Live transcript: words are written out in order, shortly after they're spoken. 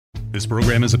This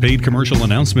program is a paid commercial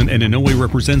announcement and in no way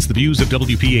represents the views of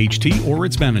WPHT or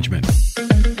its management.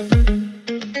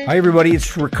 Hi, everybody.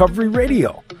 It's Recovery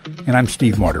Radio, and I'm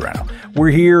Steve Martirano. We're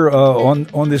here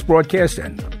on this broadcast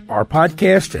and our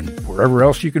podcast and wherever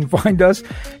else you can find us,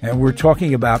 and we're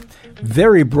talking about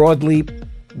very broadly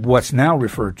what's now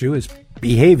referred to as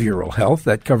behavioral health.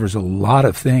 That covers a lot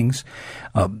of things.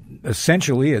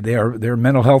 Essentially, they're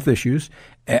mental health issues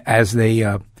as they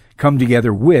come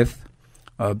together with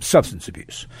substance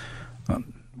abuse.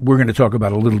 We're going to talk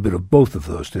about a little bit of both of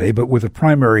those today, but with a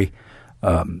primary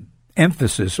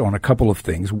emphasis on a couple of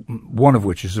things, one of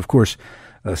which is, of course,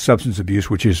 substance abuse,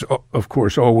 which is, of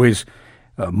course, always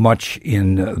much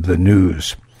in the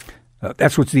news.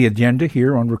 That's what's the agenda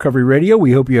here on Recovery Radio.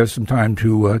 We hope you have some time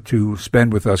to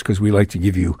spend with us because we like to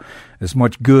give you as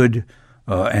much good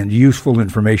and useful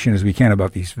information as we can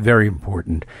about these very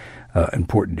important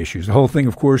issues. The whole thing,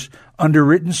 of course,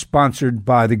 underwritten, sponsored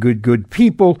by the good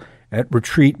people at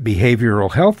Retreat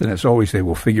Behavioral Health. And as always, they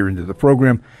will figure into the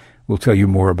program. We'll tell you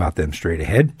more about them straight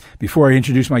ahead. Before I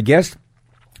introduce my guest,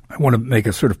 I want to make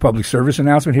a sort of public service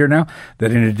announcement here now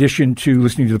that in addition to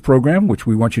listening to the program, which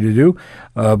we want you to do,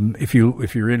 if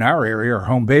you're in our area, our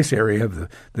home base area of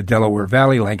the Delaware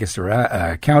Valley,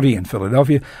 Lancaster County, and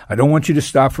Philadelphia, I don't want you to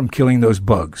stop from killing those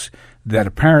bugs that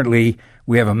apparently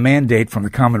we have a mandate from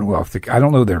the Commonwealth. I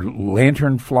don't know, they're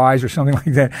lantern flies or something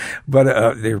like that,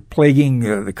 but they're plaguing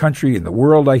the country and the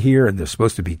world, I hear, and they're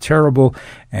supposed to be terrible.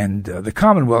 And the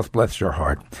Commonwealth, bless their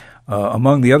heart,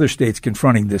 among the other states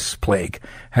confronting this plague,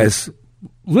 has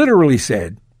literally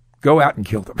said, go out and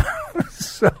kill them.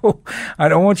 So I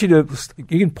don't want you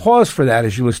you can pause for that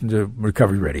as you listen to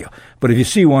Recovery Radio. But if you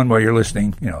see one while you're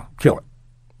listening, kill it.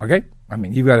 Okay? I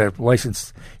mean, you've got a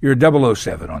license. You're a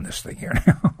 007 on this thing here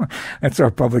now. That's our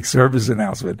public service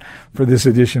announcement for this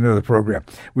edition of the program.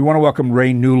 We want to welcome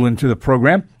Ray Newlin to the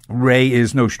program. Ray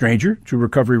is no stranger to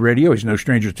Recovery Radio. He's no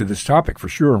stranger to this topic for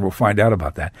sure, and we'll find out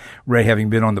about that. Ray having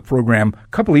been on the program a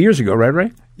couple of years ago, right,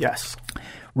 Ray? Yes.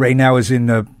 Ray now is in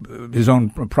his own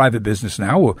private business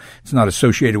now. Well, it's not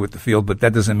associated with the field, but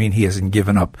that doesn't mean he hasn't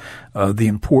given up the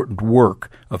important work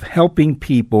of helping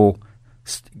people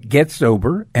get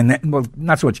sober, and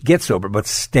not so much get sober, but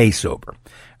stay sober.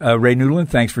 Ray Newlin,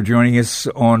 thanks for joining us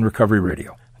on Recovery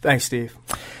Radio. Thanks, Steve.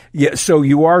 Yeah, so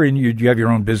you have your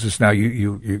own business now.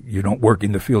 You don't work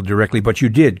in the field directly, but you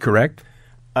did, correct?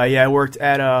 Yeah, I worked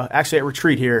at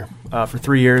Retreat here for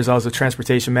 3 years. I was a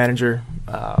transportation manager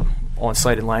on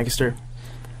site in Lancaster.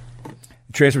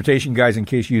 Transportation guys, in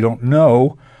case you don't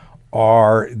know,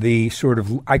 are the sort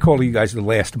of, I call you guys the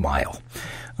last mile.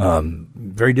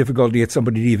 Very difficult to get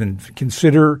somebody to even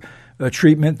consider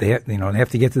treatment. They have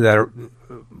to get to that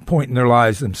point in their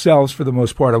lives themselves for the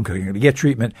most part. Okay, you're going to get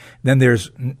treatment. Then there's,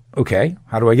 okay,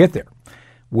 how do I get there?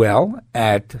 Well,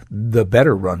 at the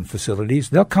better run facilities,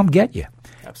 they'll come get you.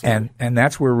 Absolutely. And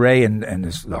that's where Ray and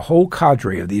the whole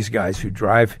cadre of these guys who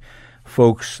drive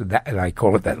folks, that, and I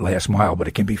call it that last mile, but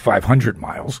it can be 500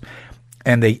 miles.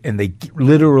 And they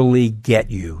literally get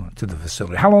you to the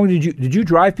facility. How long did you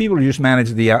drive people, or you just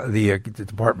manage the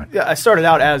department? Yeah, I started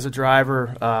out as a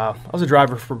driver. I was a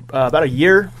driver for about a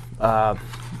year.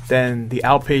 Then the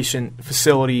outpatient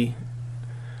facility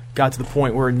got to the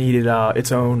point where it needed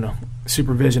its own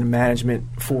supervision and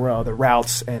management for the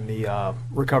routes and the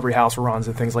recovery house runs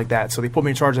and things like that. So they put me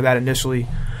in charge of that initially,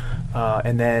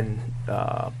 and then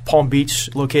Palm Beach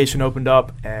location opened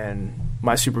up, and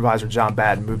my supervisor, John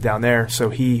Batten, moved down there, so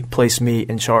he placed me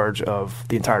in charge of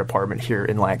the entire department here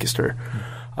in Lancaster.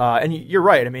 And you're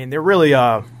right. I mean, they're really,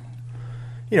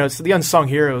 it's the unsung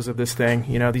heroes of this thing.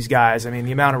 These guys. I mean,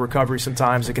 the amount of recovery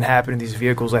sometimes that can happen in these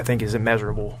vehicles, I think, is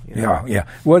immeasurable. Yeah.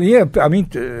 Well, yeah. I mean,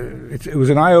 it was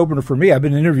an eye opener for me. I've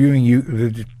been interviewing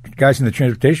the guys in the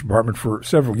transportation department for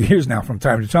several years now, from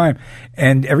time to time,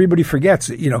 and everybody forgets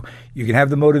that you can have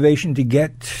the motivation to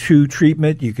get to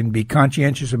treatment. You can be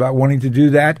conscientious about wanting to do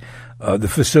that. The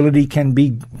facility can be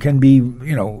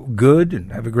good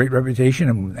and have a great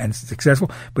reputation and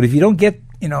successful. But if you don't get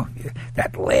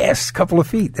that last couple of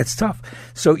feet, that's tough.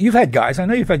 So you've had guys. I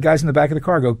know you've had guys in the back of the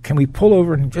car go, "Can we pull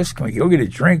over and can we go get a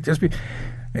drink?"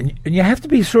 And you have to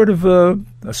be sort of a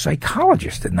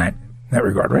psychologist in that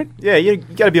regard, right? Yeah, you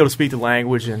got to be able to speak the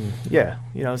language, and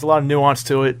there's a lot of nuance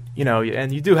to it,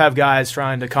 and you do have guys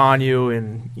trying to con you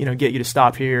and get you to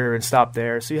stop here and stop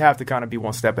there, so you have to kind of be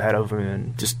one step ahead of them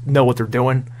and just know what they're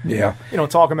doing. Yeah,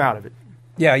 talk them out of it.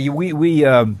 Yeah, we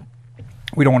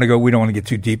don't want to get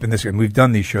too deep in this, and we've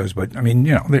done these shows, but I mean,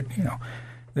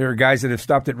 there are guys that have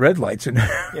stopped at red lights and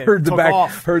heard took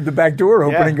off. the back door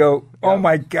open and go, "Oh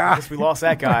my God!" I guess we lost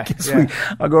that guy.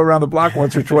 I'll go around the block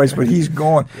once or twice, but he's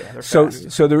gone. So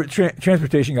the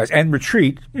transportation guys and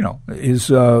Retreat, is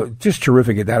just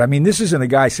terrific at that. I mean, this isn't a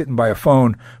guy sitting by a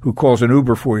phone who calls an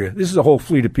Uber for you. This is a whole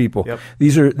fleet of people. Yep.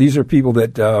 These are people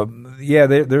that,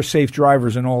 they're safe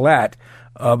drivers and all that.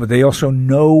 But they also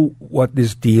know what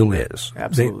this deal is.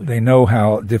 Absolutely. They know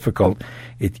how difficult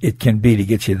it can be to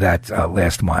get you that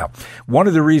last mile. One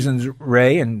of the reasons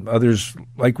Ray and others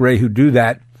like Ray who do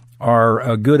that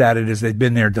are good at it is they've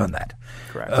been there, done that.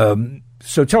 Correct.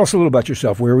 So tell us a little about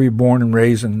yourself. Where were you born and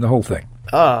raised and the whole thing?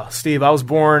 Steve, I was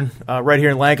born right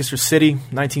here in Lancaster City,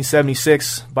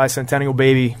 1976, bicentennial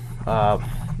baby. I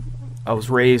was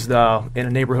raised in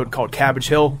a neighborhood called Cabbage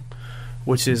Hill,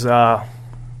 which is the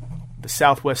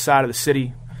southwest side of the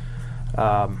city.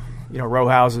 Row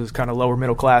houses, kind of lower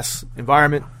middle class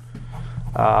environment.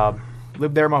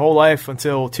 Lived there my whole life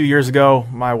until 2 years ago.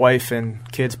 My wife and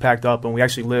kids packed up, and we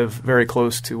actually live very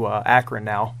close to Akron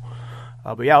now.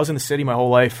 But I was in the city my whole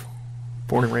life,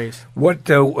 born and raised. What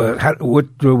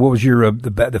was your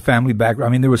the family background?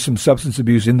 I mean, there was some substance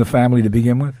abuse in the family to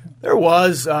begin with. There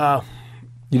was.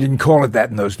 You didn't call it that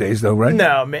in those days, though, right?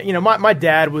 No, man. My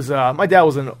dad was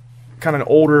an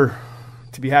older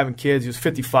to be having kids. He was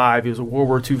 55. He was a World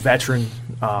War II veteran.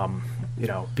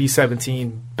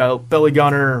 B-17 belly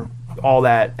gunner, all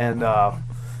that, and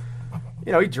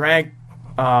he drank.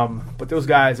 But those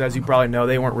guys, as you probably know,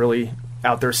 they weren't really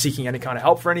out there seeking any kind of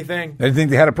help for anything. I didn't think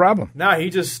they had a problem. No, he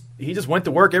just went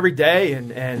to work every day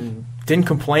and didn't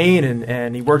complain,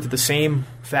 and he worked at the same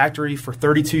factory for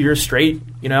 32 years straight,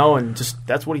 and just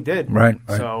that's what he did. Right.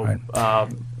 So,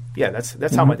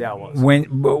 that's how my dad was.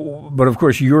 But of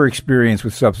course, your experience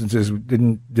with substances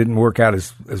didn't work out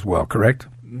as well, correct?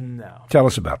 No. Tell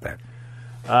us about that.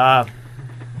 I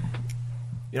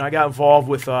got involved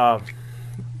with high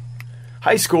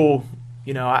school.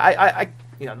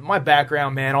 My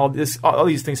background, man, all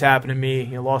these things happened to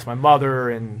me. Lost my mother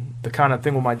and the kind of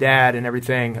thing with my dad and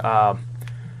everything. By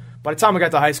the time I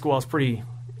got to high school, I was a pretty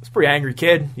angry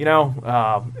kid,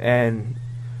 and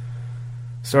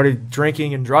started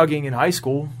drinking and drugging in high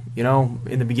school.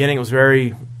 In the beginning, it was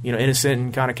very, innocent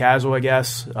and kind of casual, I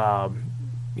guess.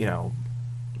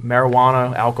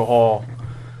 Marijuana, alcohol,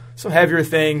 some heavier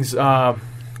things,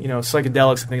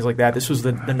 psychedelics and things like that. This was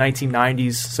the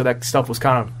 1990s, so that stuff was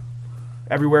kind of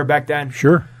everywhere back then.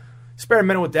 Sure.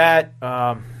 Experimented with that.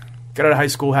 Got out of high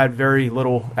school, had very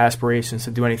little aspirations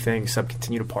to do anything except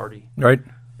continue to party. Right.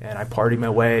 And I partied my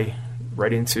way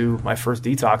right into my first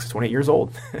detox at 28 years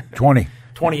old. 20.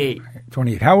 28.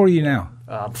 28. How old are you now?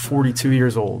 42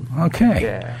 years old. Okay.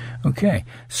 Yeah. Okay.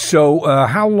 So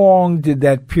how long did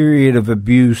that period of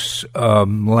abuse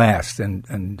last,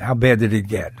 and how bad did it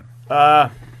get? I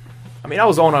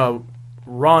was on a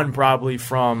run probably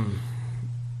from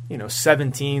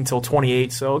 17 till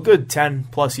 28, so a good 10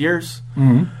 plus years.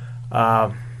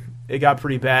 Mm-hmm. It got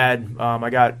pretty bad. I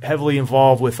got heavily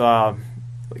involved with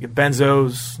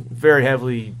benzos, very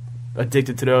heavily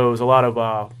addicted to those. A lot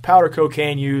of powder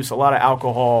cocaine use, a lot of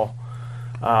alcohol,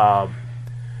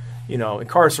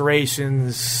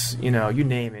 incarcerations, you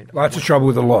name it. Lots of trouble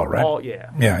with the law, right? Yeah.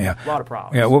 A lot of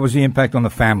problems. Yeah. What was the impact on the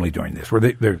family during this? Were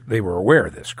they were aware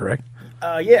of this, correct?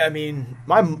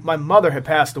 My mother had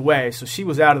passed away, so she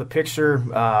was out of the picture.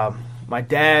 My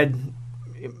dad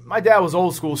was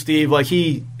old school, Steve. Like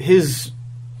his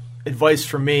advice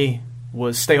for me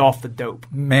was stay off the dope.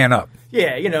 Man up.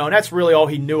 Yeah, and that's really all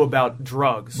he knew about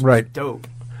drugs. Was right. Dope.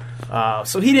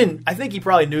 So he didn't. I think he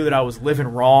probably knew that I was living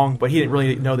wrong, but he didn't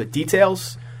really know the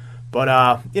details.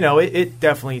 But it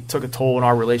definitely took a toll in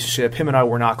our relationship. Him and I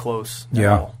were not close. At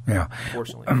all,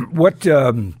 unfortunately.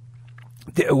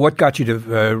 What got you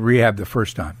to rehab the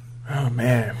first time? Oh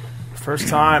man, first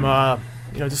time.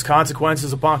 Just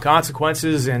consequences upon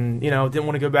consequences, and didn't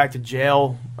want to go back to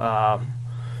jail. I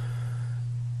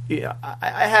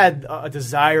had a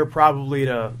desire probably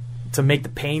to make the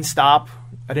pain stop.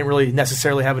 I didn't really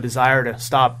necessarily have a desire to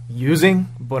stop using,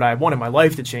 but I wanted my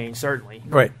life to change, certainly.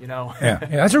 Right. Yeah,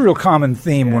 that's a real common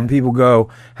theme when people go,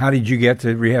 how did you get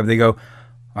to rehab? They go,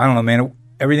 I don't know, man,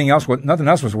 nothing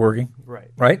else was working.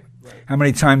 Right? How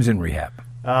many times in rehab?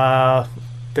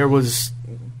 There was,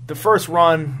 the first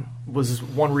run was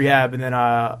one rehab, and then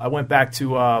I went back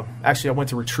to, I went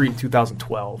to Retreat in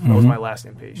 2012. Mm-hmm. That was my last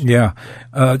inpatient. Yeah.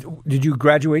 Did you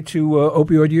graduate to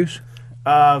opioid use?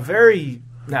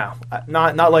 No,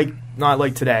 not like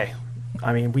today.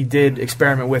 I mean, we did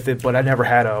experiment with it, but I never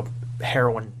had a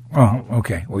heroin. Oh,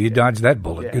 okay. Well, you dodged that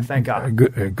bullet. Yeah, good, thank God.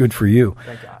 Good for you.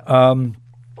 Thank God.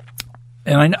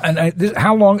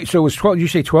 How long? So it was 12. You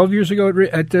say 12 years ago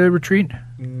at the retreat?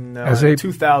 No,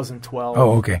 2012.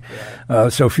 Oh, okay. Yeah.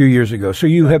 So a few years ago. So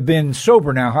you have been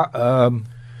sober now.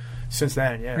 Since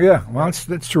then, yeah. Yeah. Well,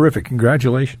 that's terrific.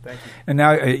 Congratulations. Thank you. And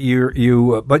now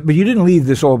but you didn't leave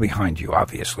this all behind you.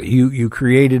 Obviously, you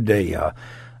created a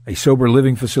sober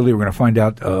living facility. We're going to find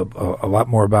out a lot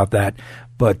more about that.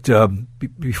 But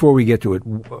before we get to it,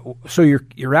 so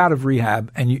you're out of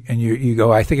rehab and you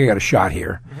go, I think I got a shot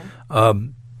here. Mm-hmm.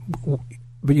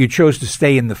 But you chose to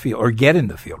stay in the field or get in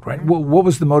the field, right? Mm-hmm. What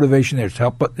was the motivation there? To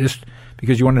help this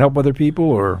because you wanted to help other people,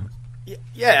 or?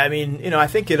 Yeah, I mean, I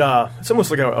think it's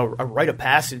almost like a rite of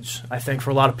passage. I think for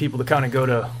a lot of people to kind of go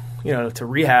to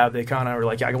rehab, they kind of are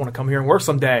like, yeah, I want to come here and work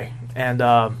someday. And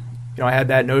I had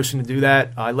that notion to do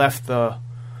that. I left the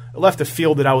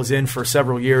field that I was in for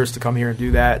several years to come here and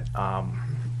do that.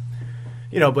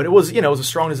 But it was a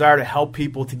strong desire to help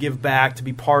people, to give back, to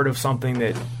be part of something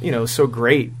that, is so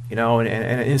great, in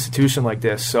an institution like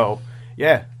this. So,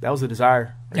 yeah, that was the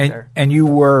desire there. And you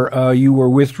were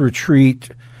with Retreat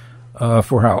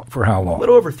for how long? A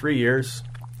little over 3 years.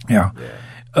 Yeah.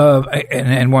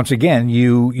 And once again,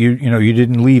 you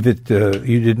didn't leave it.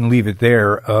 You didn't leave it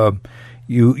there.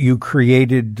 You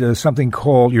created something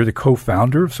called. You're the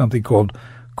co-founder of something called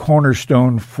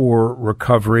Cornerstone for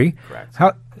Recovery.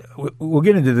 Correct. We'll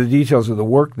get into the details of the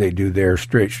work they do there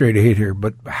straight ahead here.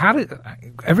 But how did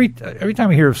every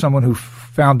time I hear of someone who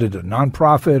founded a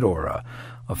nonprofit or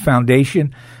a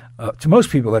foundation, to most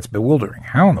people that's bewildering.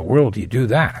 How in the world do you do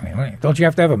that? I mean, don't you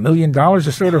have to have $1 million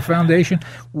to start a foundation?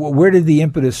 Where did the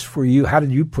impetus for you? How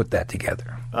did you put that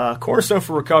together? Cornerstone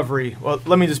for Recovery. Well,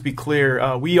 let me just be clear.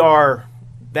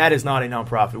 That is not a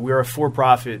nonprofit. We are a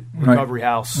for-profit recovery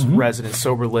house, mm-hmm. resident,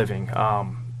 sober living.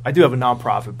 I do have a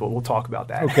nonprofit, but we'll talk about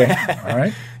that. Okay. All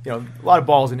right. A lot of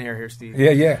balls in the air here, Steve.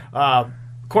 Yeah.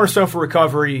 Cornerstone for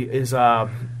Recovery is I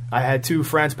had 2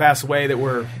 friends pass away that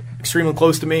were extremely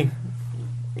close to me,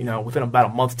 within about a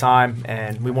month's time,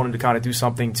 and we wanted to kind of do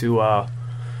something to,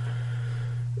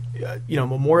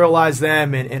 memorialize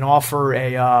them and offer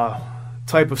a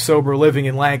type of sober living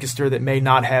in Lancaster that may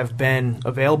not have been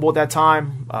available at that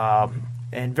time.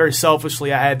 And very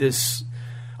selfishly, I had this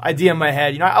idea in my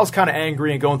head. I was kind of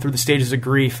angry and going through the stages of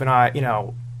grief, and I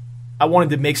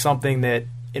wanted to make something that,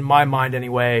 in my mind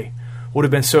anyway, would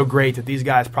have been so great that these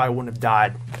guys probably wouldn't have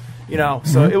died. So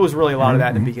mm-hmm. It was really a lot of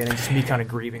that in the beginning, just me kind of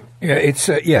grieving. Yeah, it's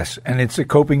yes, and it's a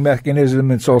coping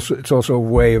mechanism. It's also a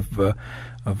way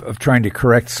of trying to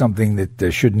correct something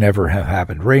that should never have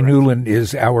happened. Ray Newlin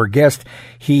is our guest.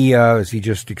 He, as he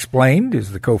just explained,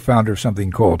 is the co-founder of something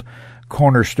called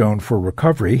Cornerstone for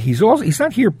Recovery. He's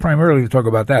not here primarily to talk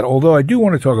about that, although I do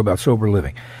want to talk about sober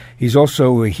living. He's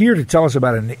also here to tell us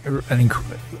about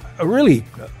a really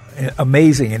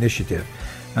amazing initiative.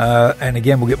 And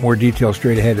again, we'll get more details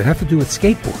straight ahead that have to do with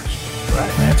skateboards. Right.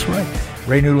 That's right.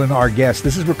 Ray Newlin, our guest.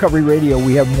 This is Recovery Radio.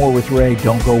 We have more with Ray.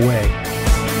 Don't go away.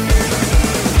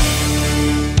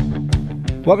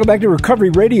 Welcome back to Recovery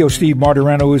Radio. Steve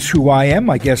Martirano is who I am.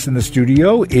 My guest in the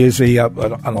studio is an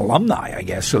alumni, I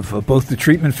guess, of both the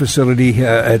treatment facility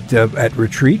at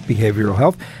Retreat Behavioral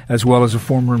Health, as well as a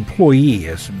former employee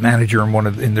as manager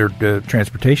in their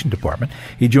transportation department.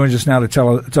 He joins us now to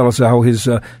tell us how his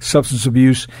substance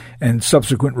abuse and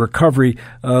subsequent recovery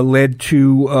led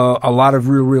to a lot of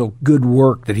real good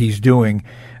work that he's doing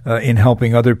in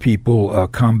helping other people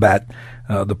combat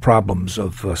the problems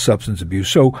of substance abuse.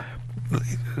 So,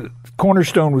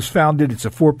 Cornerstone was founded. It's a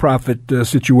for-profit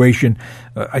situation.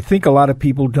 I think a lot of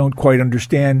people don't quite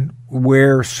understand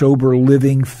where sober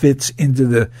living fits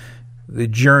into the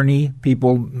journey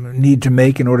people need to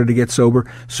make in order to get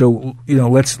sober. So,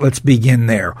 let's begin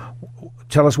there.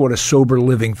 Tell us what a sober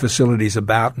living facility is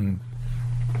about. And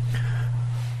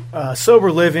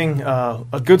sober living,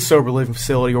 a good sober living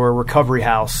facility or a recovery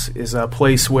house is a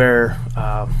place where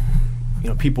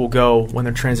people go when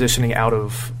they're transitioning out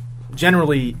of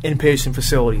generally inpatient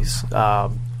facilities.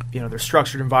 They're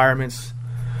structured environments.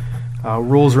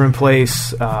 Rules are in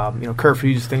place.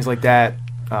 Curfews, things like that,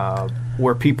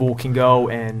 where people can go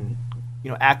and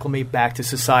acclimate back to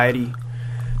society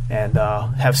and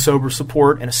have sober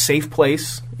support in a safe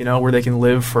place. Where they can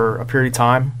live for a period of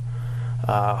time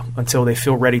until they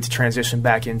feel ready to transition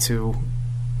back into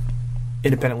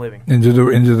independent living, into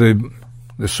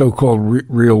the so-called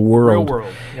real world. Real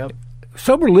world. Yep.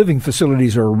 Sober living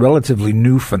facilities are a relatively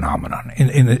new phenomenon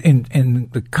in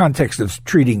the context of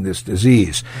treating this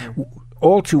disease.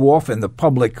 All too often, the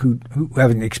public who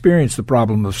haven't experienced the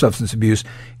problem of substance abuse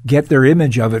get their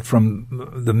image of it from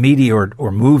the media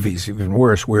or movies, even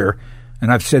worse, where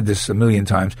and I've said this a million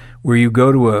times, where you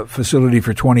go to a facility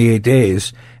for 28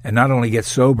 days and not only get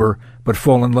sober, but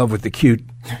fall in love with the cute,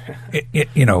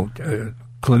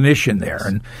 clinician there,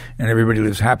 and everybody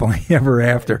lives happily ever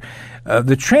after.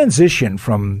 The transition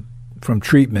from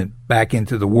treatment back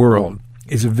into the world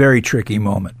is a very tricky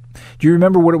moment. Do you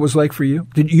remember what it was like for you?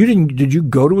 Did you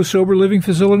go to a sober living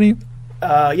facility?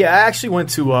 I actually went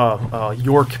to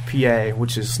York, PA,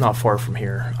 which is not far from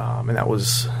here, and that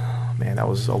was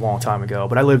a long time ago.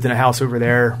 But I lived in a house over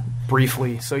there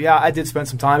briefly, so yeah, I did spend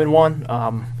some time in one.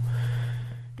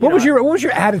 What was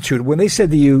your attitude when they said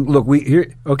to you, "Look,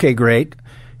 okay, great.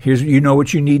 Here's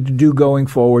what you need to do going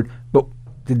forward." But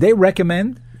did they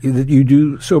recommend that you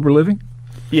do sober living?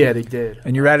 Yeah, they did.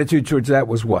 And your attitude towards that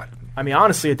was what? I mean,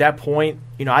 honestly, at that point,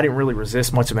 I didn't really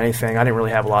resist much of anything. I didn't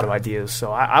really have a lot of ideas,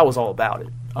 so I was all about it.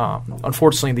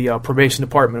 Unfortunately, the probation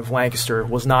department of Lancaster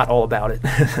was not all about it,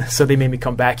 so they made me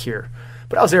come back here.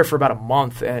 But I was there for about a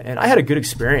month, and I had a good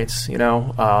experience. Again,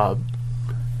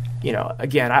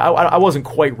 I wasn't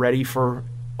quite ready for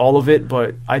all of it,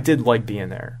 but I did like being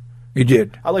there. You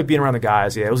did? I like being around the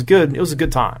guys. Yeah, it was good. It was a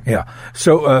good time. Yeah.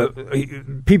 So,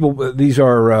 people, these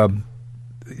are.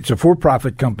 It's a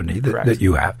for-profit company that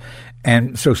you have,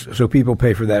 and so people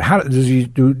pay for that. How does you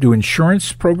do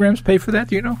insurance programs pay for that?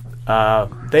 Do you know?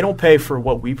 They don't pay for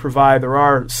what we provide. There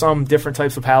are some different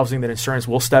types of housing that insurance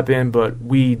will step in, but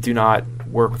we do not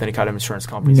work with any kind of insurance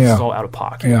companies. Yeah. This is all out of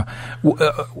pocket. Yeah.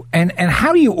 And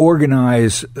how do you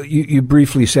organize? You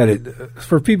briefly said it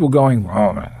for people going.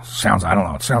 Oh, it sounds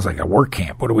like a work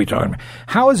camp. What are we talking about?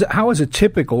 How is a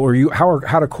typical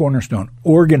how do Cornerstone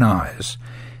organize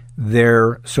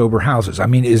their sober houses? I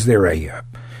mean, is there a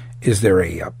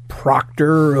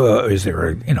proctor? Is there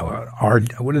a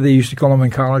what do they used to call them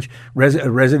in college?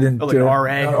 Resident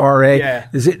RA. RA. Yeah.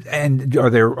 Is it? And are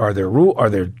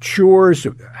there chores,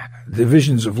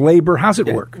 divisions of labor? How's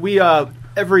it work? We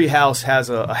every house has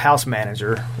a house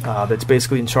manager that's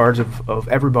basically in charge of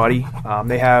everybody.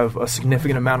 They have a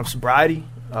significant amount of sobriety.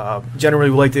 Generally,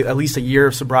 we like at least a year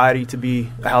of sobriety to be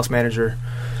a house manager.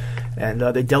 And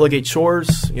they delegate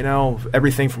chores,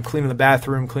 everything from cleaning the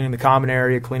bathroom, cleaning the common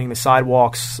area, cleaning the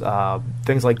sidewalks,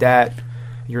 things like that.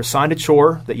 You're assigned a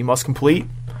chore that you must complete.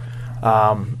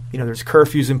 There's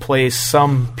curfews in place.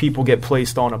 Some people get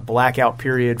placed on a blackout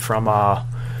period from,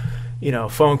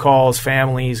 phone calls,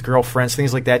 families, girlfriends,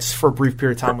 things like that, just for a brief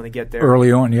period of time when they get there.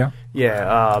 Early on, yeah.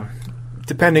 Yeah.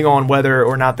 Depending on whether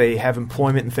or not they have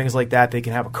employment and things like that, they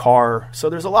can have a car. So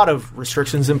there's a lot of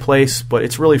restrictions in place, but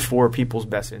it's really for people's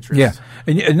best interests. Yeah,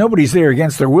 and nobody's there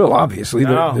against their will, obviously.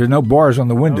 No. There's no bars on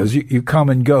the windows. No. You come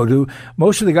and go. Do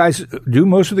most of the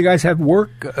guys have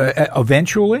work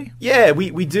eventually? Yeah,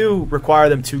 we do require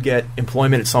them to get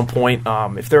employment at some point.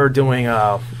 If they're doing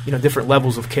different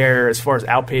levels of care as far as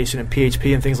outpatient and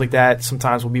PHP and things like that,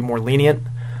 sometimes we'll be more lenient.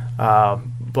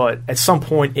 But at some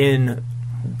point in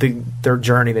their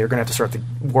journey, they're going to have to start to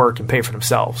work and pay for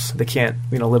themselves. They can't,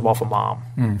 live off of mom.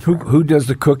 Who does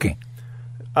the cooking?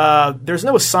 There's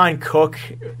no assigned cook,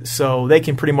 so they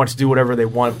can pretty much do whatever they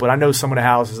want. But I know some of the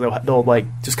houses they'll like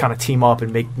just kind of team up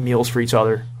and make meals for each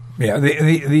other. Yeah,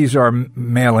 these are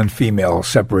male and female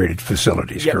separated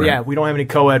facilities. Yeah, correct? Yeah. We don't have any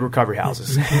co-ed recovery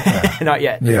houses, not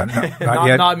yet. Yeah, not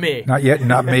yet. Not me. Not yet.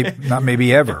 Not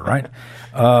maybe ever. Right.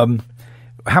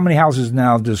 How many houses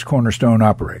now does Cornerstone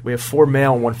operate? We have 4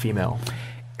 male and 1 female.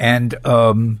 And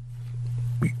do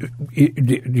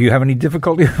you have any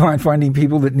difficulty finding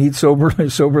people that need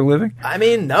sober living? I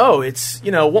mean, no. It's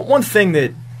one thing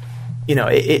that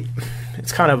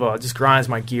it's kind of just grinds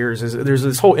my gears is there's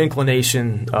this whole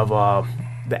inclination of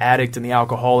the addict and the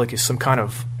alcoholic is some kind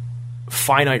of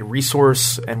finite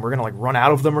resource, and we're gonna run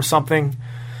out of them or something.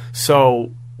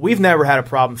 So we've never had a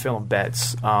problem filling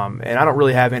beds, and I don't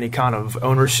really have any kind of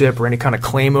ownership or any kind of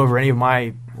claim over any of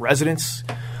my residents.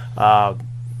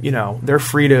 They're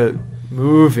free to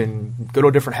move and go to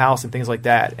a different house and things like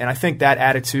that. And I think that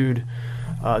attitude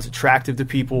is attractive to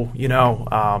people,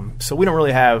 so we don't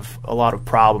really have a lot of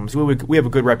problems. We have a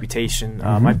good reputation.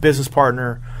 My business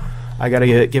partner, I got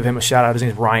to give him a shout out. His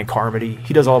name is Ryan Carmody.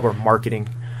 He does all of our marketing,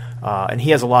 and he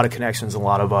has a lot of connections,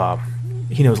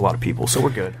 he knows a lot of people, so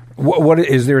we're good. What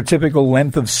is there a typical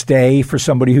length of stay for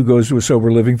somebody who goes to a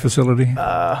sober living facility?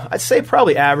 I'd say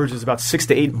probably average is about 6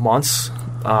 to 8 months.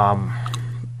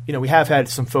 We have had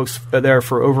some folks there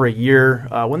for over a year.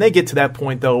 When they get to that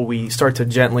point, though, we start to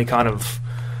gently kind of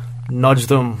nudge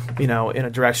them, in a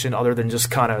direction other than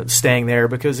just kind of staying there,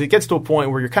 because it gets to a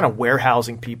point where you're kind of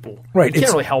warehousing people. Right. You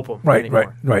can't really help them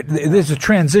anymore. Right. There's a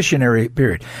transitionary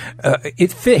period.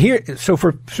 It fit here. So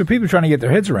for people trying to get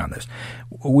their heads around this,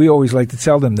 we always like to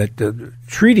tell them that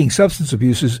treating substance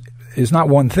abuse is not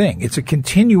one thing. It's a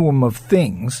continuum of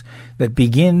things that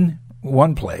begin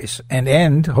one place and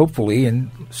end, hopefully,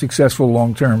 in successful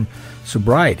long-term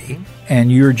sobriety.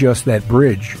 And you're just that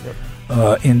bridge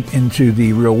into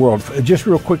the real world. Just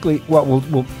real quickly, well,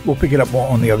 we'll pick it up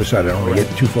on the other side. I don't want to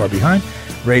get too far behind.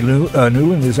 Ray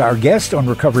Newlin is our guest on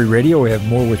Recovery Radio. We have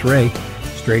more with Ray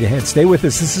straight ahead. Stay with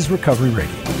us. This is Recovery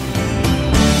Radio.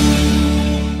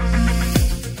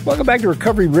 Welcome back to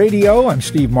Recovery Radio. I'm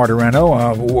Steve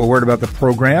Martirano. A word about the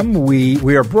program. We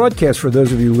are broadcast, for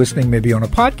those of you listening maybe on a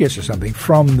podcast or something,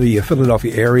 from the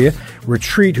Philadelphia area.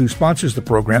 Retreat, who sponsors the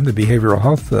program, the behavioral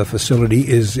health facility,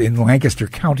 is in Lancaster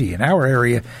County in our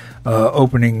area,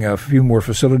 opening a few more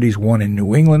facilities, one in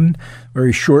New England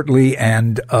very shortly,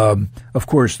 and, of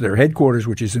course, their headquarters,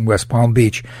 which is in West Palm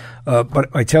Beach. But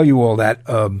I tell you all that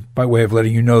by way of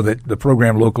letting you know that the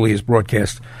program locally is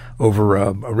broadcast over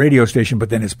a radio station, but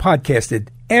then is podcasted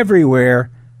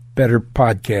everywhere better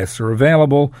podcasts are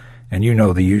available. And you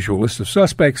know the usual list of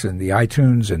suspects and the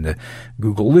iTunes and the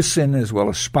Google Listen, as well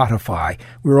as Spotify.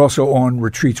 We're also on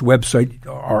Retreat's website.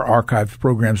 Our archived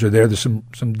programs are there. There's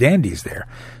some dandies there.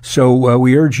 So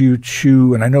we urge you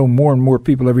to, and I know more and more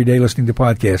people every day listening to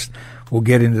podcasts will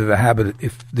get into the habit,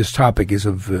 if this topic is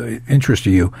of interest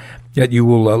to you, that you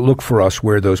will look for us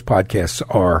where those podcasts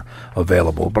are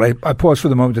available. But I pause for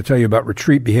the moment to tell you about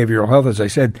Retreat Behavioral Health. As I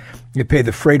said, they pay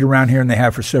the freight around here, and they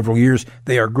have for several years.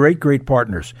 They are great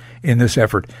partners in this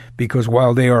effort, because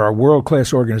while they are a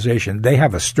world-class organization, they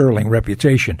have a sterling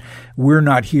reputation. We're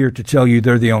not here to tell you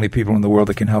they're the only people in the world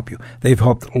that can help you. They've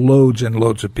helped loads and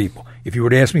loads of people. If you were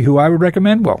to ask me who I would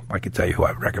recommend, well, I could tell you who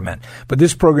I would recommend. But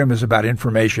this program is about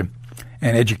information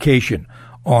and education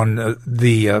on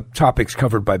the topics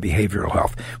covered by behavioral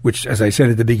health, which, as I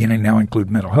said at the beginning, now include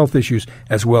mental health issues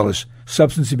as well as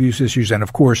substance abuse issues. And,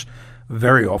 of course,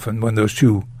 very often when those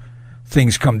two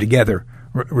things come together,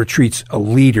 Retreat's a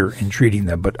leader in treating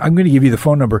them. But I'm going to give you the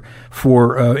phone number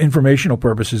for informational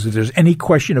purposes. If there's any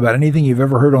question about anything you've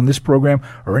ever heard on this program,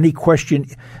 or any question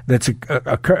that's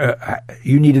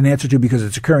you need an answer to because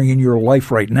it's occurring in your life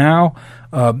right now,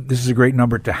 this is a great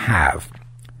number to have,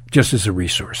 just as a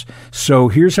resource. So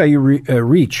here's how you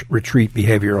reach Retreat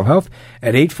Behavioral Health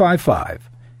at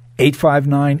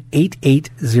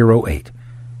 855-859-8808.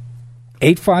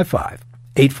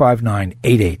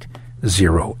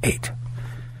 855-859-8808.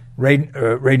 Ray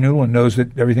Newlin knows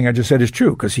that everything I just said is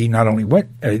true, because he not only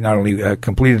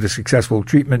completed a successful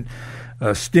treatment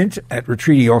stint at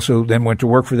Retreat, he also then went to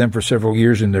work for them for several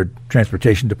years in their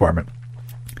transportation department.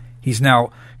 He's now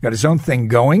got his own thing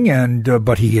going,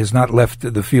 but he has not left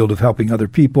the field of helping other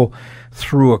people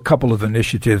through a couple of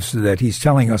initiatives that he's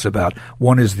telling us about.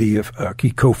 One is he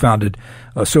co-founded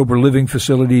sober living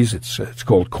facilities. It's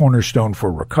called Cornerstone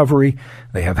for Recovery.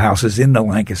 They have houses in the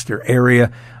Lancaster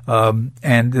area.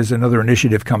 And there's another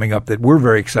initiative coming up that we're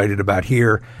very excited about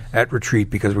here at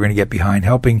Retreat, because we're going to get behind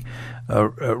helping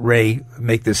Ray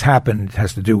make this happen. It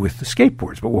has to do with the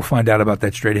skateboards, but we'll find out about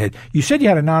that straight ahead. You said you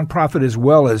had a nonprofit as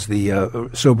well as the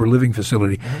sober living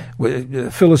facility. Mm-hmm.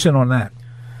 Fill us in on that.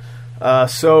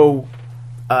 So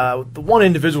the one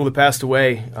individual that passed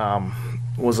away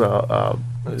was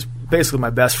basically my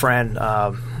best friend.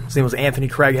 His name was Anthony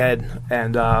Craighead,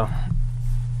 and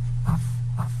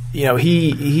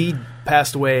he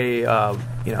passed away.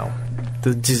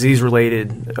 The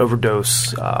disease-related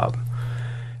overdose.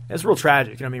 It's real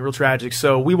tragic. Real tragic.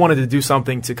 So we wanted to do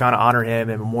something to kind of honor him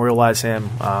and memorialize him,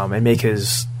 and make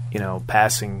his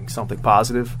passing something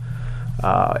positive.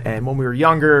 And when we were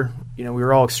younger, we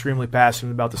were all extremely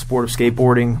passionate about the sport of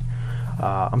skateboarding.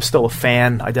 I'm still a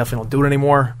fan. I definitely don't do it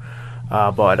anymore.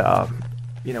 But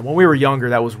when we were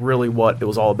younger, that was really what it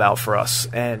was all about for us.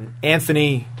 And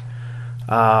Anthony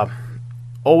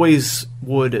always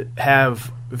would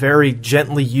have very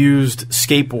gently used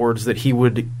skateboards that he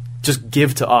would just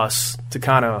give to us to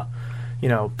kind of,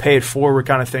 pay it forward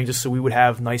kind of thing, just so we would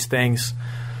have nice things.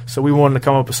 So we wanted to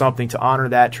come up with something to honor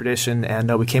that tradition,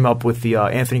 and we came up with the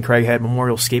Anthony Craighead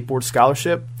Memorial Skateboard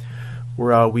Scholarship,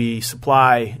 where we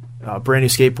supply brand new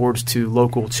skateboards to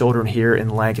local children here in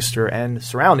Lancaster and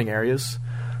surrounding areas,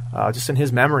 just in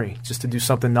his memory, just to do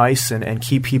something nice and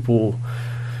keep people,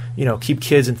 keep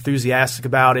kids enthusiastic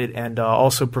about it, and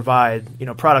also provide,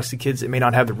 products to kids that may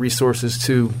not have the resources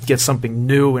to get something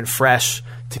new and fresh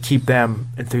to keep them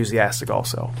enthusiastic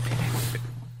also.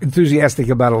 Enthusiastic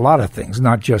about a lot of things,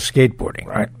 not just skateboarding,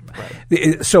 right?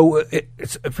 So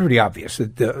it's pretty obvious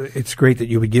that it's great that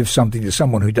you would give something to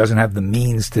someone who doesn't have the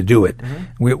means to do it.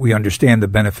 Mm-hmm. We understand the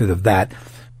benefit of that.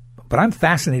 But I'm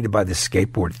fascinated by this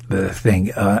skateboard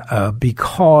thing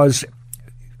because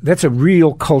that's a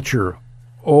real culture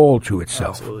all to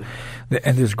itself. Absolutely.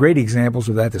 And there's great examples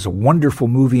of that. There's a wonderful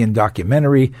movie and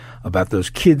documentary about those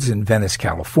kids in Venice,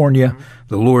 California.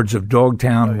 The Lords of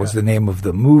Dogtown was the name of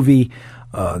the movie.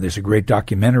 There's a great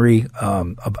documentary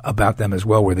about them as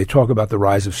well, where they talk about the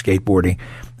rise of skateboarding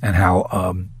and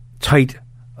how tight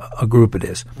a group it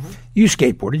is. You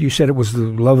skateboarded. You said it was the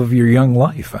love of your young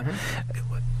life.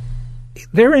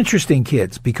 They're interesting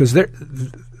kids because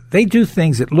they do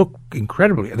things that look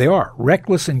incredibly. They are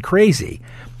reckless and crazy.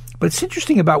 But it's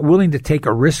interesting about willing to take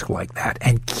a risk like that.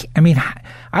 And I mean,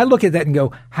 I look at that and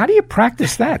go, how do you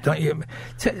practice that? Don't you?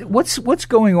 What's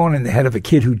going on in the head of a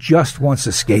kid who just wants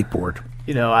to skateboard?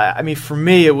 I mean, for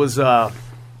me, it was.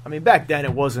 Back then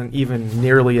it wasn't even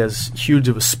nearly as huge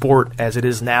of a sport as it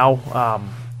is now.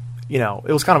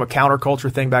 It was kind of a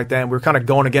counterculture thing back then. We were kind of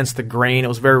going against the grain. It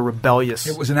was very rebellious.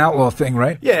 It was an outlaw thing,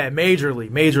 right? Yeah,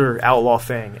 major outlaw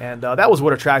thing. And that was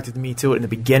what attracted me to it in the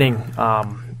beginning.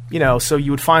 So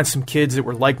you would find some kids that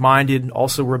were like-minded,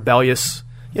 also rebellious,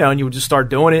 and you would just start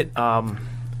doing it.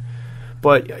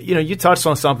 But you touched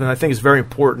on something I think is very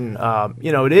important.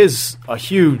 It is a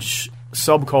huge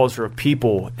subculture of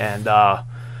people, and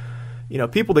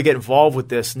people that get involved with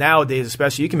this nowadays,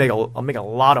 especially, you can make a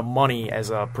lot of money as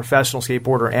a professional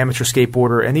skateboarder, amateur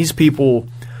skateboarder, and these people,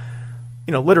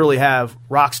 literally have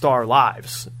rock star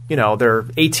lives. They're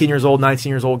 18 years old, 19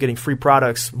 years old, getting free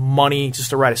products, money just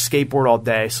to ride a skateboard all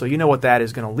day. So you know what that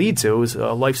is going to lead to is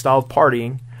a lifestyle of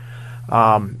partying,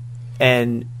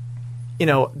 and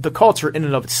the culture in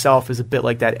and of itself is a bit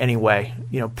like that anyway.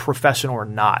 Professional or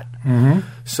not. Mm-hmm.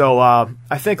 So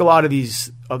I think a lot of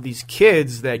these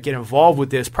kids that get involved with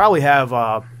this probably have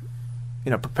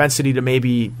propensity to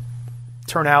maybe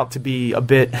turn out to be a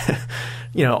bit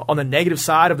on the negative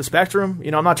side of the spectrum.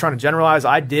 I'm not trying to generalize.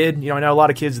 I did. I know a lot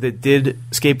of kids that did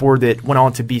skateboard that went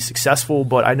on to be successful,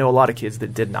 but I know a lot of kids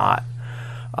that did not.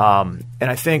 And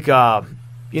I think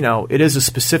it is a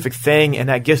specific thing, and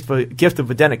that gift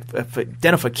of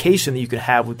identification that you can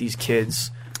have with these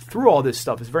kids through all this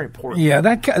stuff is very important. Yeah,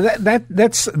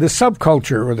 that's the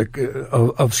subculture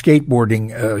of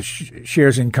skateboarding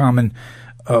shares in common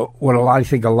what I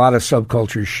think a lot of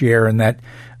subcultures share, in that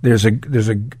there's a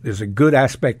good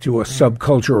aspect to a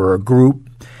subculture or a group,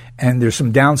 and there's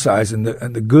some downsides. And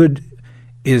the good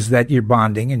is that you're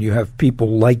bonding and you have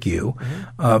people like you.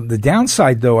 Mm-hmm. The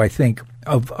downside, though, I think,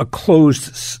 of a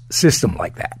closed system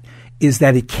like that is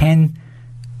that it can,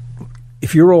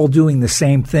 if you're all doing the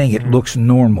same thing, it looks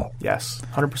normal. Yes,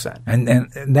 100%.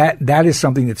 And that is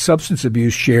something that substance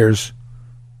abuse shares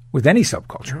with any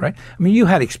subculture, right? I mean, you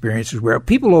had experiences where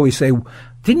people always say,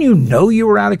 didn't you know you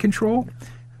were out of control?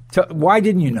 Why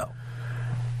didn't you know?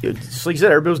 Just like you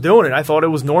said, everybody was doing it. I thought it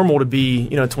was normal to be,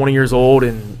 20 years old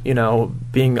and,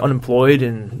 being unemployed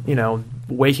and,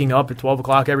 waking up at 12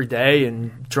 o'clock every day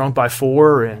and drunk by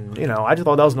 4. And, I just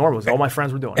thought that was normal. All my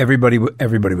friends were doing it. Everybody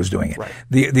was doing it. Right.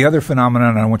 The other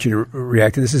phenomenon, and I want you to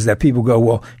react to this, is that people go,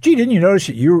 well, gee, didn't you notice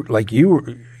that you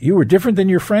were different than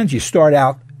your friends? You start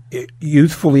out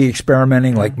youthfully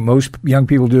experimenting like most young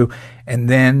people do, and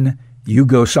then you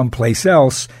go someplace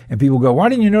else, and people go, why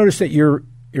didn't you notice that your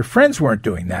friends weren't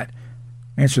doing that?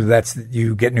 Answer to that's that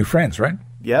you get new friends, right?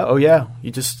 Yeah. Oh, yeah.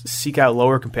 You just seek out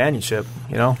lower companionship.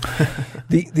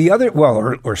 The other,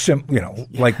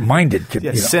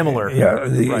 like-minded, similar,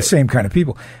 right. Same kind of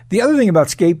people. The other thing about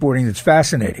skateboarding that's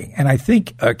fascinating, and I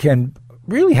think can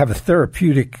really have a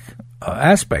therapeutic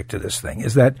aspect to this thing,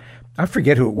 is that I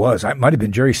forget who it was. It might have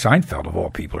been Jerry Seinfeld of all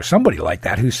people, or somebody like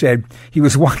that, who said he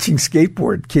was watching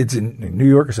skateboard kids in New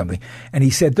York or something, and he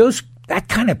said that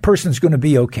kind of person's going to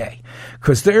be okay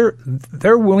because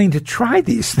they're willing to try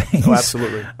these things. Oh,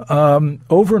 absolutely.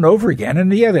 Over and over again.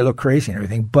 And yeah, they look crazy and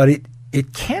everything, but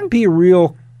it can be a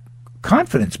real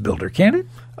confidence builder, can't it?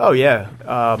 Oh,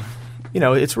 yeah.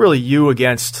 It's really you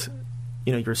against,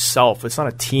 yourself. It's not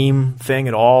a team thing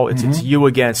at all. It's you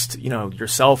against,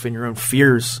 yourself and your own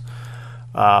fears.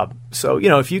 So,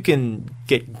 if you can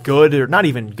get good, or not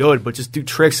even good, but just do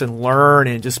tricks and learn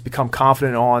and just become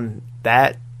confident on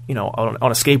that, on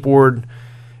a skateboard,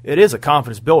 it is a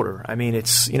confidence builder. I mean,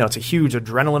 it's a huge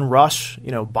adrenaline rush,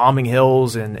 bombing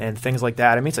hills and things like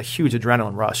that. I mean, it's a huge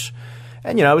adrenaline rush.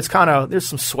 And, it's kind of, there's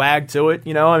some swag to it,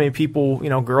 I mean, people,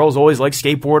 girls always like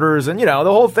skateboarders and, the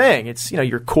whole thing. It's,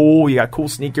 you're cool, you got cool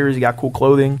sneakers, you got cool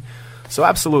clothing. So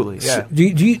absolutely, yeah. So do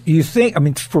you think, I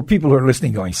mean, for people who are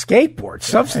listening going, skateboard,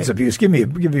 substance abuse, give me a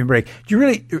break.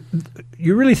 Do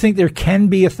you really think there can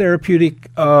be a therapeutic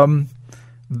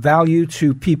value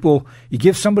to people? You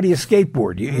give somebody a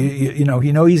skateboard,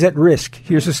 he's at risk.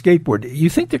 Here's a skateboard. You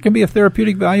think there can be a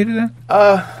therapeutic value to that?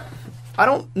 I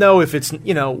don't know if it's,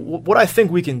 what I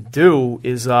think we can do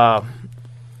is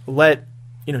let,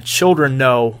 children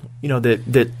know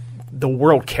that the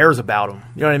world cares about them.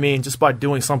 You know what I mean? Just by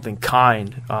doing something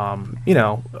kind, and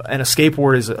a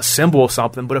skateboard is a symbol of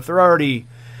something. But if they're already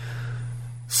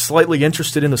slightly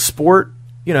interested in the sport,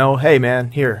 hey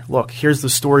man, here's the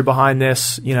story behind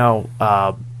this. Do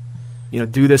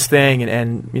this thing,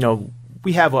 and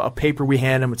we have a paper we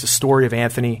hand them. It's a story of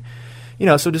Anthony.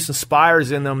 So it just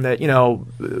inspires in them that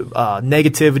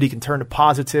negativity can turn to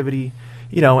positivity.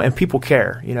 And people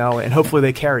care, and hopefully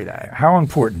they carry that. How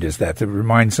important is that to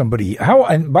remind somebody?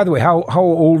 And by the way, how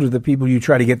old are the people you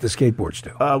try to get the skateboards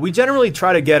to? We generally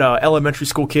try to get elementary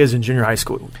school kids and junior high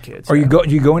school kids. Do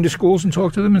you go into schools and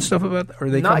talk to them and stuff about that? Or are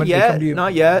they Not yet.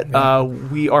 Not yet. Yeah.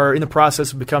 We are in the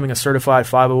process of becoming a certified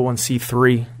 501c3.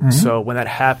 Mm-hmm. So when that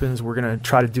happens, we're going to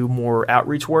try to do more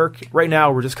outreach work. Right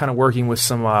now, we're just kind of working with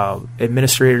some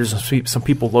administrators and some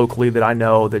people locally that I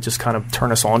know that just kind of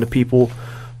turn us on to people.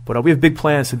 But we have big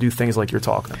plans to do things like you're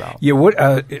talking about.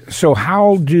 Yeah. So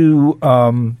how does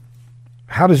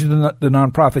the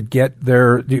nonprofit get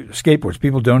their skateboards?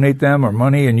 People donate them or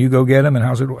money, and you go get them. And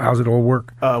how's it all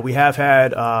work? We have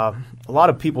had a lot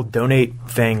of people donate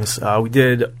things. We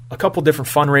did a couple different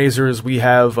fundraisers. We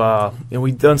have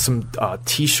we've done some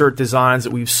T-shirt designs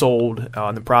that we've sold,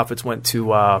 and the profits went to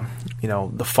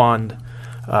the fund.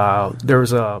 There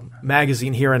was a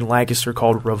magazine here in Lancaster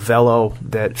called Ravello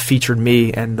that featured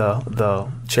me and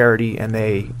the charity, and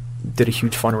they did a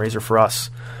huge fundraiser for us.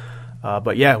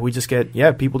 But yeah, we just get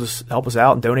people just help us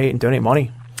out and donate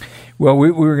money. Well,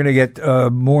 we were going to get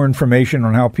more information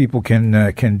on how people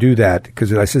can do that,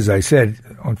 because as I said,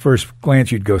 on first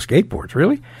glance you'd go skateboards,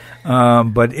 really?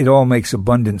 But it all makes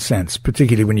abundant sense,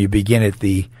 particularly when you begin at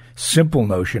the simple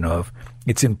notion of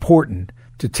it's important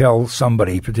to tell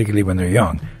somebody, particularly when they're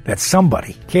young, that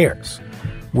somebody cares,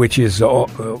 which is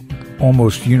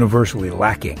almost universally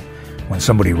lacking when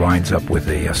somebody winds up with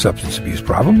a substance abuse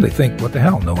problem. They think, what the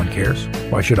hell, no one cares.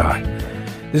 Why should I?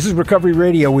 This is Recovery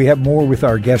Radio. We have more with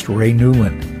our guest, Ray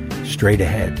Newlin, straight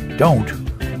ahead. Don't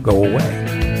go away.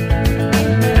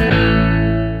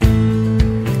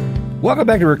 Welcome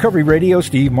back to Recovery Radio.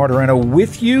 Steve Martirano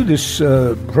with you. This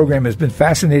program has been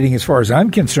fascinating as far as I'm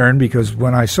concerned, because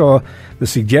when I saw the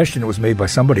suggestion, it was made by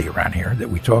somebody around here, that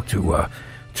we talk to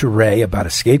Ray about a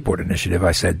skateboard initiative,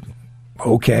 I said,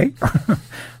 okay.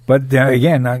 But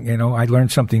again, I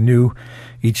learned something new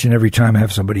each and every time I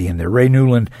have somebody in there. Ray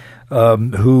Newlin,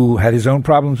 who had his own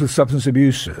problems with substance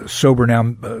abuse, sober now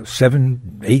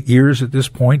 7-8 years at this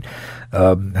point,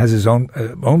 has his own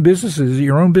business. Is it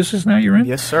your own business now you're in?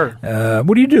 Yes, sir.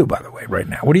 What do you do, by the way, right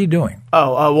now? What are you doing?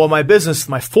 Well, my business,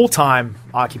 my full-time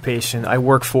occupation, I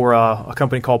work for a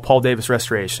company called Paul Davis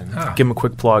Restoration. Oh. Give them a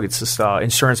quick plug. It's just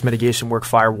insurance mitigation work,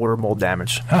 fire, water, mold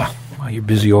damage. Oh. Well, you're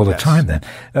busy all the time then.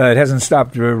 It hasn't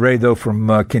stopped Ray, though,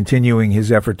 from continuing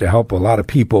his effort to help a lot of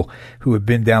people who have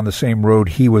been down the same road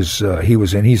he was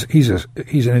in. He's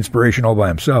an inspiration all by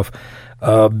himself.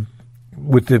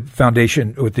 With the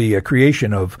foundation, with the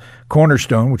creation of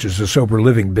Cornerstone, which is a sober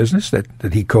living business that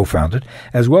he co-founded,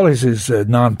 as well as his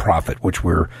nonprofit, which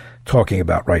we're talking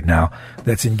about right now,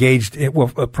 that's engaged in,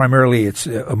 primarily it's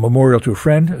a memorial to a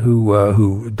friend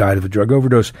who died of a drug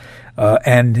overdose,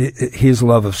 and his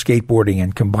love of skateboarding,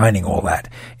 and combining all that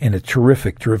in a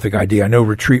terrific idea. I know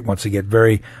Retreat wants to get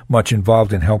very much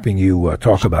involved in helping you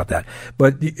talk about that.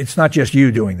 But it's not just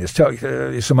you doing this.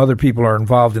 Some other people are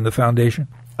involved in the foundation?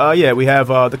 Yeah, we have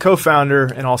the co-founder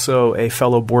and also a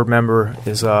fellow board member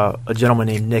is a gentleman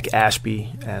named Nick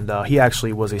Ashby, and he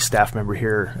actually was a staff member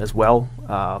here as well.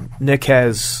 Nick he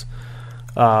was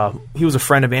a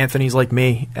friend of Anthony's like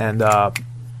me, and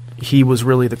he was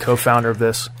really the co-founder of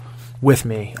this with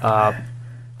me. Go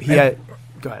ahead.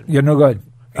 Yeah, no, go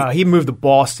ahead. He moved to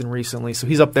Boston recently, so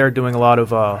he's up there doing a lot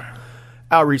of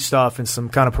outreach stuff and some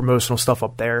kind of promotional stuff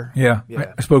up there. Yeah.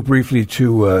 I spoke briefly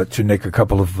to Nick a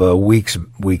couple of weeks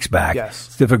back. Yes.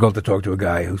 It's difficult to talk to a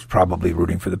guy who's probably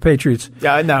rooting for the Patriots.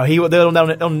 Yeah, no,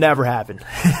 it'll never happen.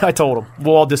 I told him.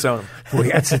 We'll all disown him. Boy, I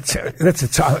got to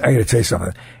tell you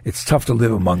something. It's tough to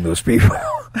live among those people.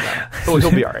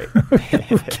 He'll be all right.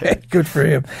 Okay, good for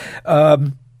him.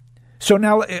 So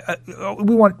now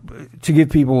we want to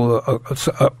give people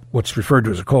what's referred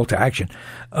to as a call to action.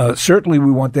 Certainly,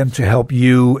 we want them to help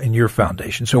you and your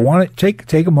foundation. So, want to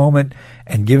take a moment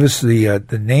and give us the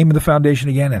name of the foundation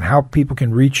again, and how people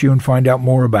can reach you and find out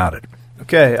more about it.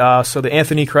 Okay, so the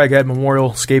Anthony Craighead Memorial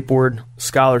Skateboard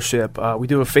Scholarship. We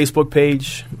do a Facebook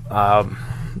page.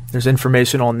 There's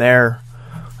information on there.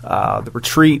 The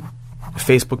Retreat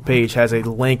Facebook page has a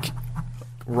link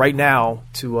right now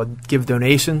to give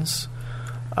donations.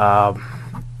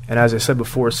 And And as I said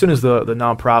before, as soon as the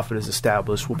nonprofit is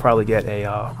established, we'll probably get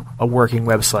a working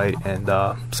website and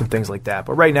some things like that.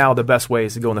 But right now, the best way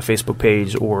is to go on the Facebook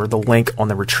page or the link on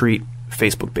the retreat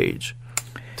Facebook page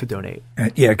to donate.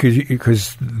 Yeah,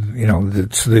 because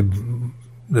it's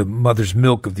the mother's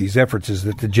milk of these efforts is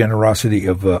that the generosity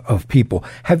of people.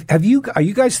 Are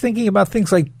you guys thinking about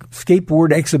things like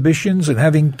skateboard exhibitions and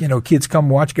having kids come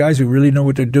watch guys who really know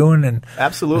what they're doing and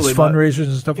absolutely fundraisers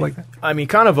and stuff like that? I mean,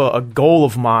 kind of a goal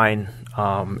of mine,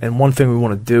 and one thing we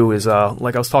want to do is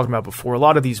like I was talking about before. A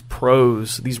lot of these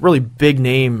pros, these really big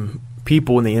name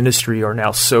people in the industry, are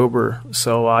now sober.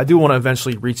 So I do want to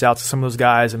eventually reach out to some of those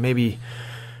guys and maybe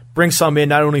bring some in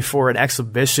not only for an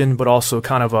exhibition, but also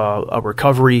kind of a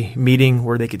recovery meeting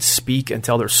where they could speak and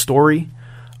tell their story.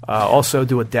 Also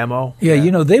do a demo. Yeah,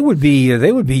 they would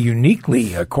be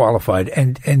uniquely qualified,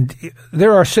 and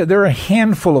there are a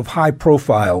handful of high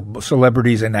profile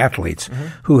celebrities and athletes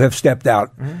who have stepped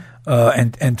out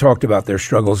and talked about their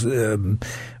struggles.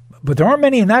 But there aren't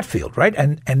many in that field, right?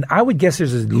 And I would guess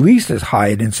there's at least as high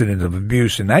an incidence of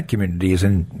abuse in that community as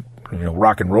in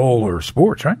rock and roll or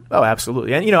sports, right? Oh,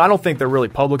 absolutely. And, I don't think they're really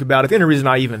public about it. The only reason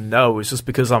I even know is just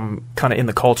because I'm kind of in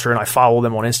the culture and I follow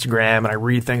them on Instagram and I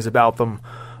read things about them.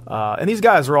 And these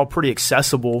guys are all pretty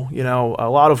accessible. A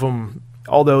lot of them,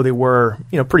 although they were,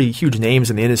 pretty huge names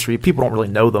in the industry, people don't really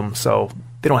know them. So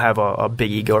they don't have a big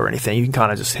ego or anything. You can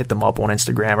kind of just hit them up on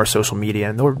Instagram or social media,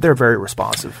 and they're very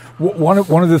responsive. One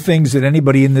of the things that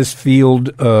anybody in this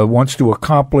field wants to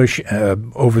accomplish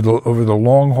over the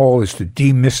long haul is to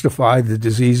demystify the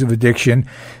disease of addiction,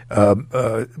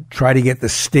 try to get the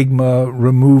stigma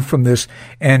removed from this.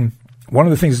 And one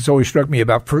of the things that's always struck me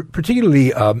about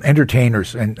particularly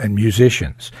entertainers and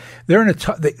musicians, they're in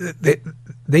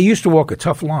they used to walk a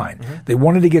tough line. They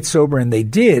wanted to get sober, and they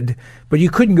did, but you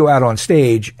couldn't go out on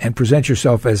stage and present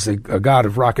yourself as a god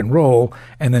of rock and roll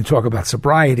and then talk about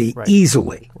sobriety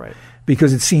easily,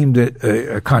 because it seemed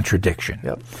a contradiction.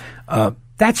 Yep.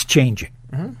 That's changing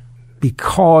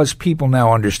because people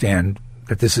now understand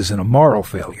that this isn't a moral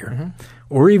failure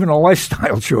or even a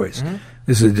lifestyle choice.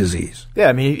 This is a disease. Yeah,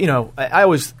 I mean, I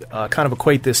always kind of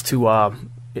equate this to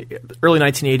early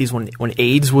 1980s when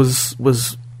AIDS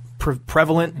was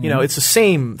prevalent. It's the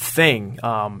same thing.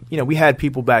 We had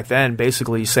people back then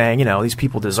basically saying, these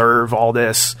people deserve all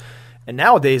this. And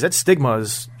nowadays, that stigma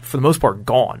is, for the most part,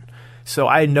 gone. So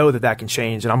I know that can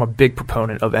change, and I'm a big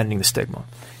proponent of ending the stigma.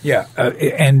 Yeah,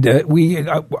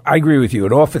 I agree with you.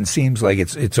 It often seems like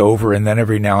it's over, and then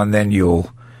every now and then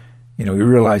you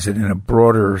realize that in a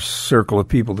broader circle of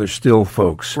people, there's still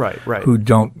folks who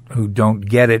don't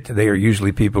get it. They are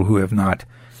usually people who have not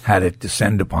had it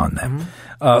descend upon them.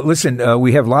 Listen,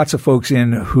 we have lots of folks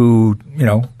in who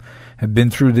have been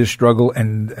through this struggle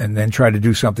and then try to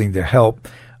do something to help.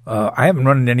 I haven't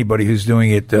run into anybody who's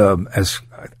doing it as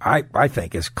I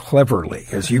think as cleverly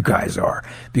as you guys are,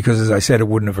 because as I said, it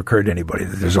wouldn't have occurred to anybody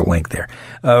that there's a link there.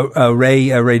 Ray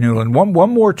Newlin, one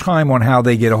more time on how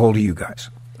they get a hold of you guys.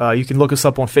 You can look us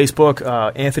up on Facebook,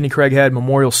 Anthony Craighead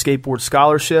Memorial Skateboard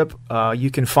Scholarship.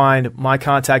 You can find my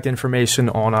contact information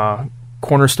on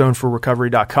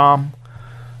cornerstoneforrecovery.com.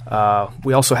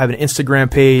 We also have an Instagram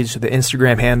page. The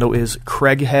Instagram handle is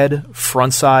Craighead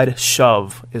Frontside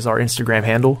Shove is our Instagram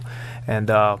handle.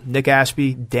 And Nick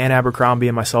Ashby, Dan Abercrombie,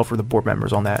 and myself are the board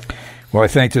members on that. Well, I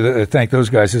thank those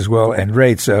guys as well. And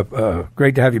Ray, it's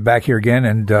great to have you back here again.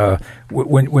 And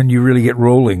when you really get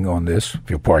rolling on this, if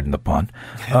you'll pardon the pun,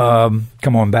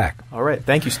 come on back. All right.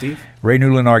 Thank you, Steve. Ray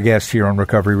Newlin, our guest here on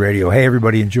Recovery Radio. Hey,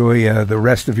 everybody, enjoy the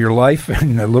rest of your life.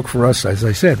 And look for us, as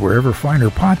I said, wherever finer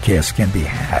podcasts can be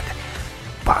had.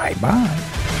 Bye-bye.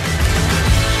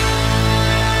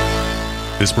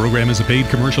 This program is a paid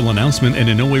commercial announcement and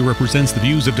in no way represents the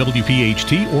views of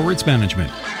WPHT or its management.